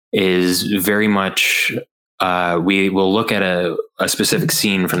D&D is very much, we will look at a specific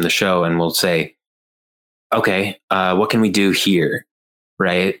scene from the show and we'll say, okay, what can we do here?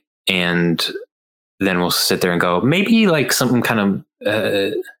 Right. And then we'll sit there and go, maybe like something kind of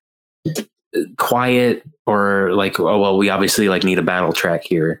quiet, or like, oh, well, we obviously like need a battle track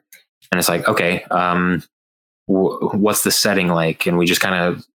here. And it's like, okay, what's the setting like? And we just kind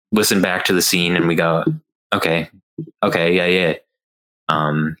of listen back to the scene and we go, okay, yeah.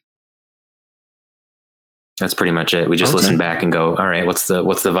 That's pretty much it. We just listen back and go, all right, what's the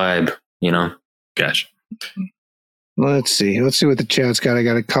vibe? You know? Gotcha. Let's see what the chat's got. I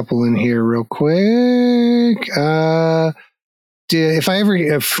got a couple in here real quick. If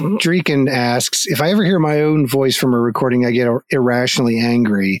Dreeken asks, if I ever hear my own voice from a recording, I get irrationally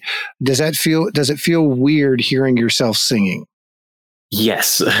angry. Does it feel weird hearing yourself singing?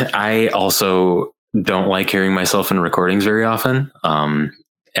 Yes. I also don't like hearing myself in recordings very often.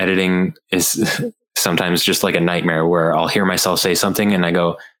 Editing is sometimes just like a nightmare where I'll hear myself say something and I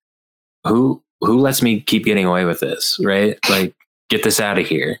go, who lets me keep getting away with this? Right? Like, get this out of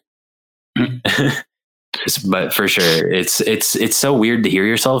here. But for sure, it's so weird to hear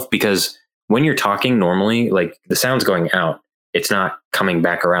yourself, because when you're talking normally, like the sound's going out, it's not coming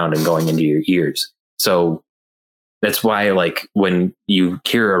back around and going into your ears. So that's why, like, when you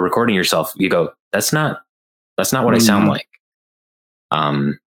hear a recording yourself, you go, that's not what I sound like.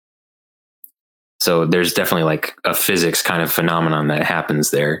 So there's definitely like a physics kind of phenomenon that happens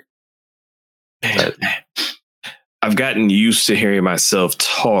there. But I've gotten used to hearing myself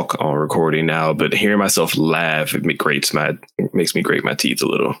talk on recording now, but hearing myself laugh, it makes me grate my teeth a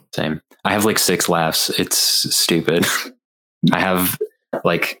little. Same. I have like 6 laughs. It's stupid. I have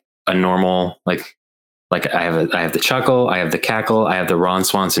like a normal, like I have the chuckle, I have the cackle, I have the Ron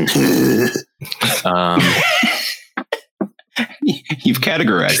Swanson. You've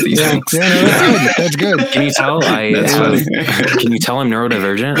categorized these things. Yeah, no, that's good. Can you tell? Can you tell I'm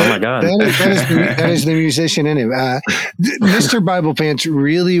neurodivergent? Oh my god! That is the musician in him. Mr. Bible Pants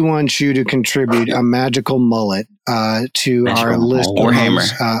really wants you to contribute a magical mullet to our list, or hammer,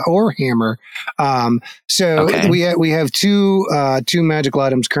 or hammer. So okay. we have two magical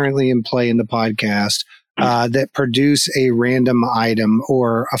items currently in play in the podcast that produce a random item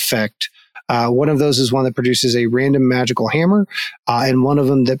or effect. One of those is one that produces a random magical hammer, and one of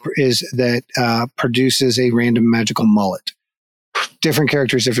them that produces a random magical mullet. Different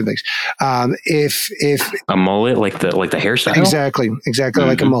characters, different things. If a mullet, like the hairstyle, exactly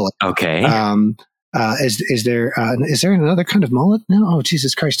like a mullet. Okay. Is there another kind of mullet now? Oh,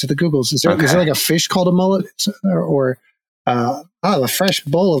 Jesus Christ! To the Googles, is there like a fish called a mullet, or a fresh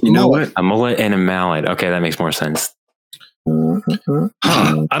bowl of mullet? Know what? A mullet and a mallet. Okay, that makes more sense. I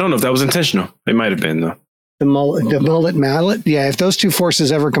don't know if that was intentional. It might have been, though. The mullet mallet. Yeah, if those two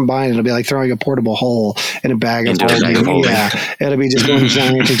forces ever combine, it'll be like throwing a portable hole in a bag of holding. Yeah, it'll be just one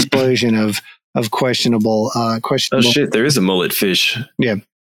giant explosion of questionable. Oh shit! There is a mullet fish. Yeah.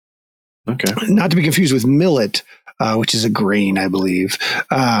 Okay. Not to be confused with millet, which is a grain, I believe.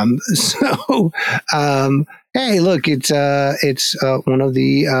 Hey, look, it's one of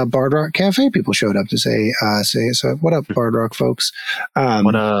the Bard Rock Cafe people showed up to say so. What up, Bard Rock folks?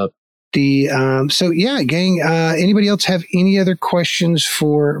 What up? So yeah, gang. Anybody else have any other questions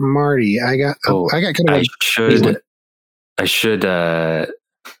for Marty? I got kind of. I should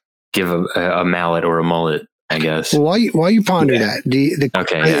give a mallet or a mullet, I guess. Well, while you ponder that,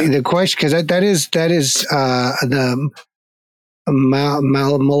 the question, because that is the.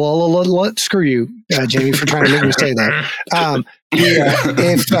 Screw you, Jamie, for trying to make me say that.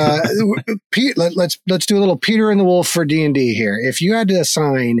 Let's do a little Peter and the Wolf for D&D here. If you had to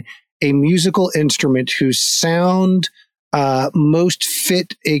assign a musical instrument whose sound most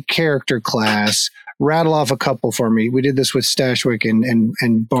fit a character class? Rattle off a couple for me. We did this with Stashwick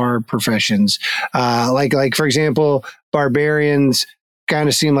and bar professions. Like for example, barbarians kind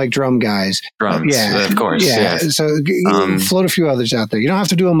of seem like drum guys. Drums, of course. Yeah. Yes. So float a few others out there. You don't have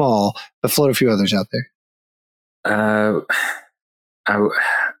to do them all, but float a few others out there.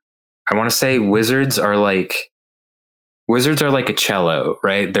 I want to say wizards are like a cello,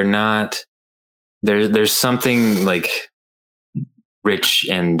 right? They're not. There's something like rich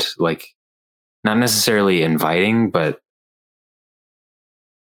and like not necessarily inviting, but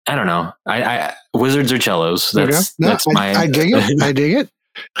I don't know. I wizards are cellos. That's my. I dig it. I dig it.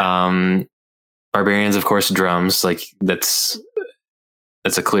 Barbarians, of course, drums. Like that's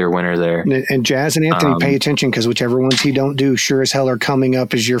a clear winner there. And Jazz and Anthony, pay attention because whichever ones he don't do, sure as hell are coming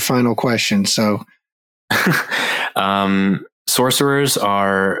up as your final question. So, sorcerers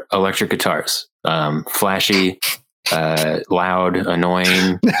are electric guitars. Flashy, loud,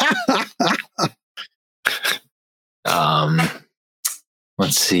 annoying.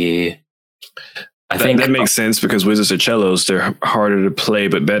 Let's see. I think that makes sense because wizards are cellos. They're harder to play,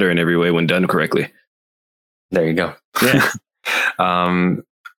 but better in every way when done correctly. There you go. Yeah. I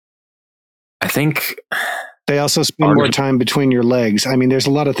think they also spend more time between your legs. I mean, there's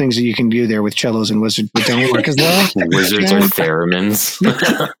a lot of things that you can do there with cellos and wizards that don't work as well. Wizards are theremins.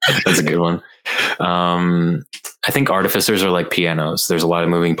 That's a good one. I think artificers are like pianos. There's a lot of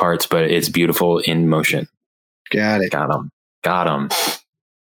moving parts, but it's beautiful in motion. Got it. Got them.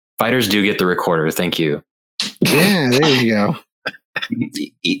 Fighters do get the recorder. Thank you. Yeah, there you go.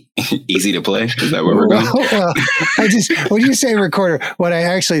 Easy to play. Is that where we're going? Well, when you say recorder, what I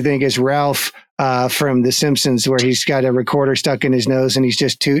actually think is Ralph from The Simpsons, where he's got a recorder stuck in his nose and he's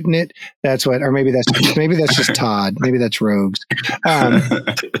just tooting it. That's what, or maybe that's just Todd. Maybe that's Rogues.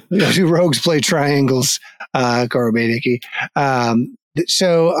 Do Rogues play triangles? Korobediki.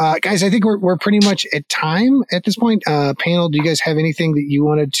 So, guys, I think we're pretty much at time at this point. Panel, do you guys have anything that you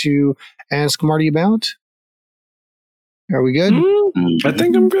wanted to ask Marty about? Are we good? I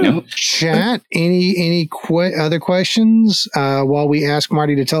think I'm good. No. Chat, any other questions while we ask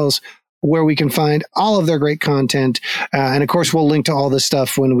Marty to tell us where we can find all of their great content? And of course, we'll link to all this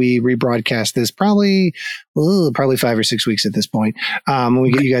stuff when we rebroadcast this, probably 5 or 6 weeks at this point, when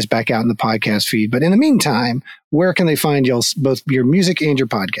we get you guys back out in the podcast feed. But in the meantime, where can they find y'all, both your music and your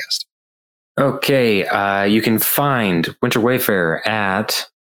podcast? Okay, you can find Winter Wayfarer at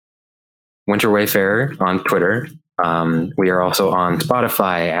Winter Wayfarer on Twitter. We are also on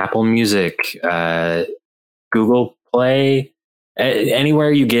Spotify, Apple Music, Google Play,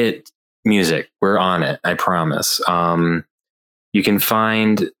 anywhere you get music, we're on it. I promise. You can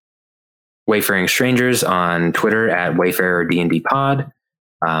find Wayfaring Strangers on Twitter at Wayfarer D&D Pod.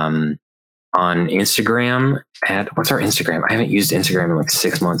 On Instagram at, what's our Instagram? I haven't used Instagram in like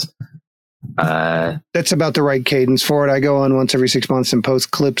 6 months. That's about the right cadence for it. I go on once every 6 months and post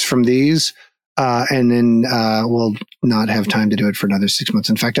clips from these. And then we'll not have time to do it for another 6 months.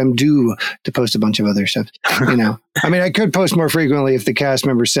 In fact, I'm due to post a bunch of other stuff. I mean, I could post more frequently if the cast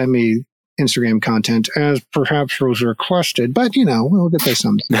members sent me Instagram content, as perhaps was requested. But we'll get there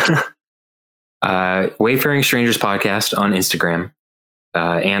someday. Wayfaring Strangers Podcast on Instagram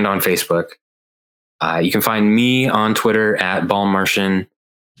and on Facebook. You can find me on Twitter at Balmartian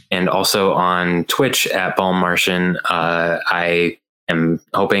and also on Twitch at Balmartian. I am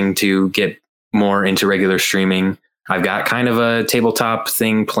hoping to get more into regular streaming. I've got kind of a tabletop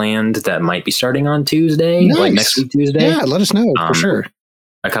thing planned that might be starting on Tuesday, like next week Tuesday. Yeah, let us know for sure.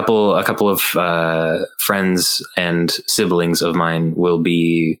 A couple of friends and siblings of mine will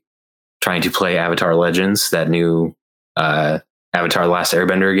be trying to play Avatar Legends, that new Avatar: Last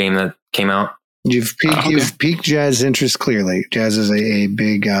Airbender game that came out. You've piqued Jazz's interest clearly. Jazz is a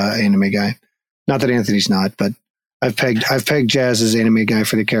big anime guy. Not that Anthony's not, but I've pegged Jazz as anime guy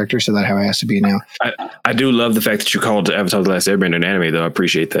for the character, so that's how it has to be now. I do love the fact that you called Avatar: The Last Airbender an anime, though. I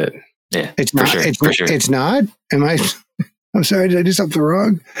appreciate that. Yeah, it's not. For sure. It's not. Am I? I'm sorry. Did I do something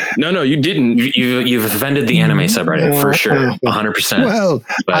wrong? No, you didn't. You've offended the anime subreddit for sure, 100%. Well,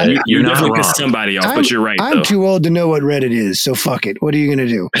 but you're not definitely wrong. pissed somebody off, but you're right. I'm too old to know what Reddit is, so fuck it. What are you going to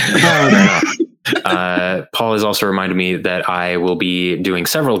do? Paul has also reminded me that I will be doing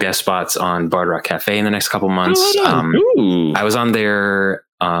several guest spots on Bard Rock Cafe in the next couple months. I was on their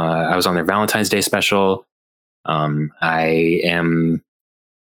Valentine's Day special. I am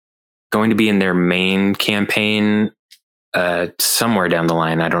going to be in their main campaign somewhere down the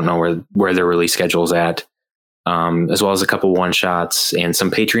line. I don't know where their release schedule is at. As well as a couple one shots and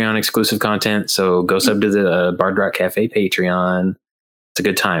some Patreon exclusive content. So go sub to the Bard Rock Cafe Patreon. It's a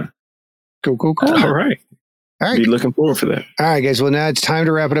good time. Cool. All right. All right. Be looking forward for that. All right, guys. Well, now it's time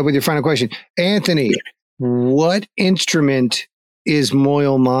to wrap it up with your final question. Anthony, what instrument is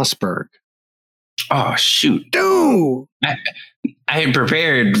Moyle Mossberg? Oh shoot! Dude! I had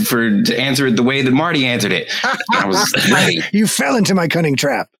prepared to answer it the way that Marty answered it. I was ready. You fell into my cunning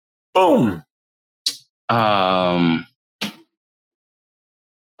trap. Boom.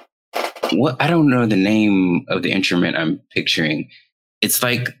 What? I don't know the name of the instrument I'm picturing. It's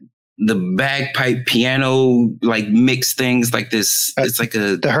like the bagpipe piano, like mixed things like this. It's like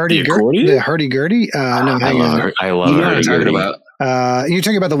The hurdy-gurdy? The hurdy-gurdy? No, I love you know what I'm talking about. You're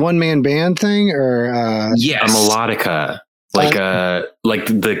talking about the one-man band thing, or Yes, a melodica, like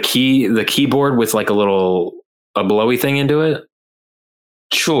the keyboard with like a blowy thing into it.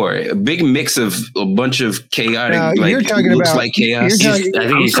 Sure, a big mix of a bunch of chaotic. No, like you're talking looks about- like chaos. you're I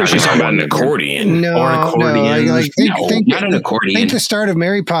think he's She's talking about an accordion. no, or an accordion. No, think not an accordion. Think the start of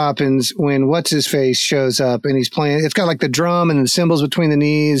Mary Poppins when what's-his-face shows up and he's playing. It's got like the drum and the cymbals between the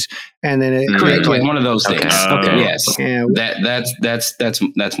knees, and then it Correct, like one of those Okay. things. Okay. Yes, Yeah.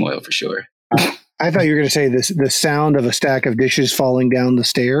 that's Moyle for sure. I thought you were going to say this: the sound of a stack of dishes falling down the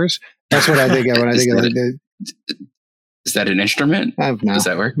stairs. That's what I think of when I think of like the. Is that an instrument? No. Does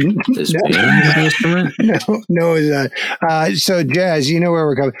that work? This No. being an instrument? No, it's not. So, Jazz, you know where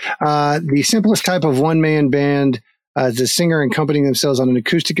we're coming. The simplest type of one-man band is the singer accompanying themselves on an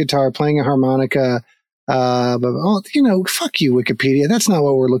acoustic guitar, playing a harmonica. Fuck you, Wikipedia. That's not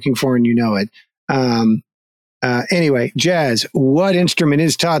what we're looking for, and you know it. Anyway, Jazz, what instrument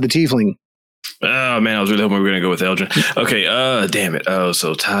is Todd the Tiefling? Oh man, I was really hoping we were gonna go with Eldrin. Okay, damn it. Oh,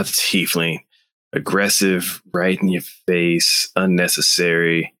 so Todd the Tiefling. Aggressive, right in your face,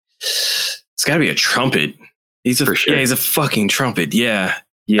 unnecessary. It's gotta be a trumpet. He's a fucking trumpet. Yeah.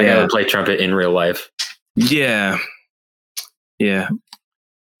 I gotta play trumpet in real life. Yeah.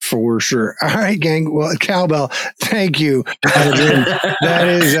 For sure. All right, gang. Well, cowbell. Thank you. That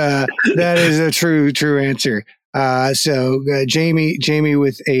is a true answer. So Jamie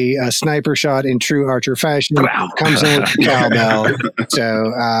with a sniper shot in true Archer fashion comes in with the cowbell.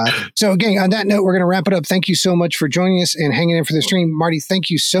 So again, on that note, we're going to wrap it up. Thank you so much for joining us and hanging in for the stream. Marty, thank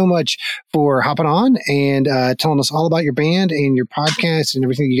you so much for hopping on and telling us all about your band and your podcast and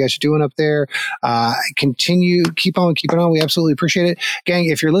everything you guys are doing up there. Keep on keeping on. We absolutely appreciate it. Gang,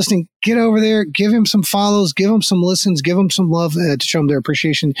 if you're listening, get over there, give him some follows, give him some listens, give him some love to show him their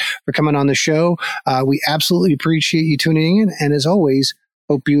appreciation for coming on the show. We absolutely appreciate you tuning in. And as always,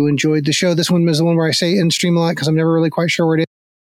 hope you enjoyed the show. This one is the one where I say in stream a lot because I'm never really quite sure where it is.